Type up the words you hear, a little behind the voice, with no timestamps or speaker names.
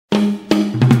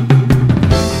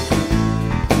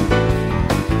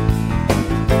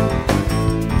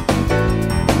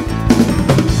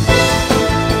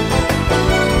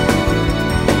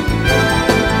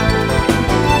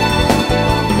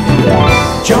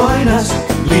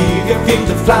pumpkin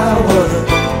to flower.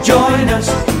 Join us,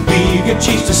 we get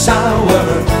cheese to sour.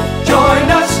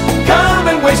 Join us, come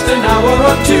and waste an hour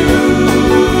or two.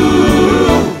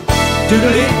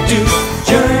 Doodly-doo,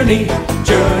 journey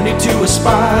to a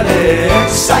spot.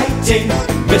 Exciting,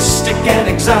 mystic and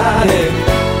exotic.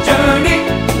 Journey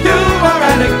through our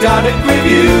anecdotic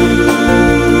review.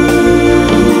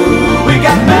 We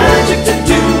got magic to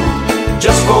do,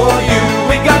 just for you.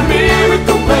 We got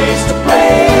miracle plays to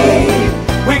play.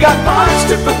 We got parts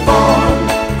to perform,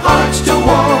 hearts to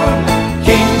warm,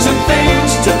 kings and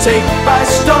things to take by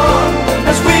storm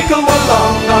as we go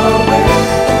along our way.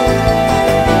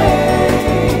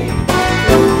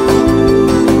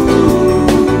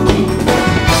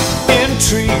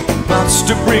 Intrigue plots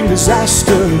to bring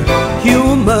disaster,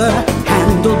 Humor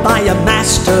handled by a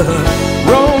master.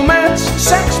 romance,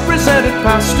 sex presented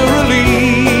pastorally.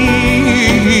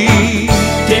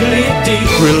 Diddly-dee,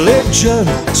 religion,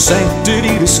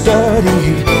 sanctity to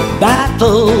study.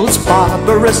 Battles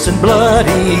barbarous and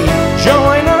bloody.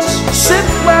 Join us, sit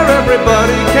where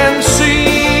everybody can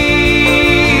see.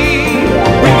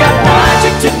 We got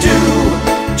magic to do,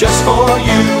 just for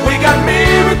you. We got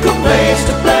miracle plays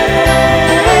to play.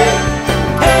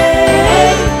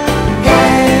 Hey,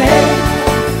 hey,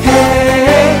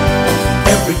 hey.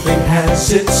 Everything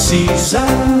has its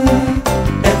season,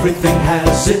 everything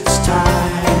has its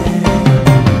time.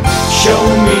 Show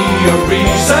me a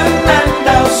reason and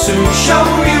I'll soon show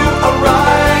you a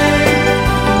rhyme.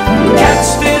 Cats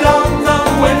fit on the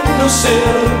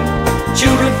windowsill,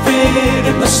 children fit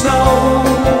in the snow.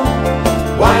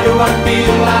 Why do I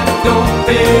feel I don't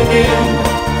fit in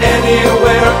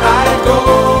anywhere I go?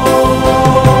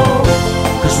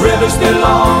 'Cause rivers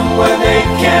belong where they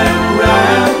can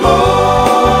ramble.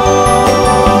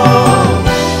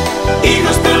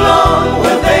 Eagles belong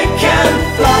where they can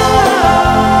fly.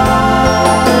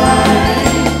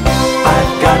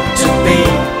 I've got to be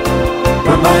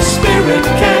where my spirit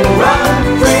can run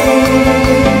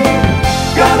free.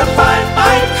 Gotta find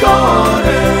my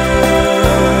corner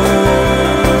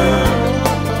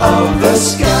of the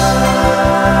sky.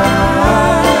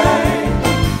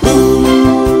 Ooh.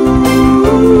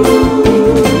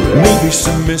 Maybe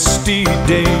some misty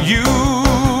day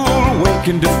you'll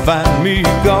waken to find me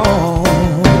gone,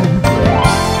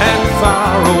 and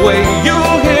far away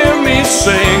you'll hear me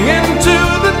sing into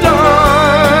the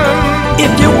dawn.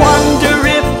 If you wonder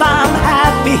if I'm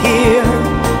happy here,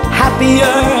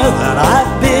 happier than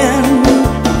I've been,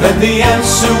 then the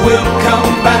answer will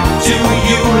come back to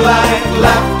you like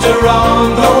laughter on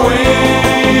the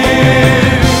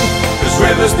wind. 'Cause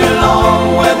rivers belong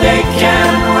where they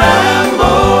can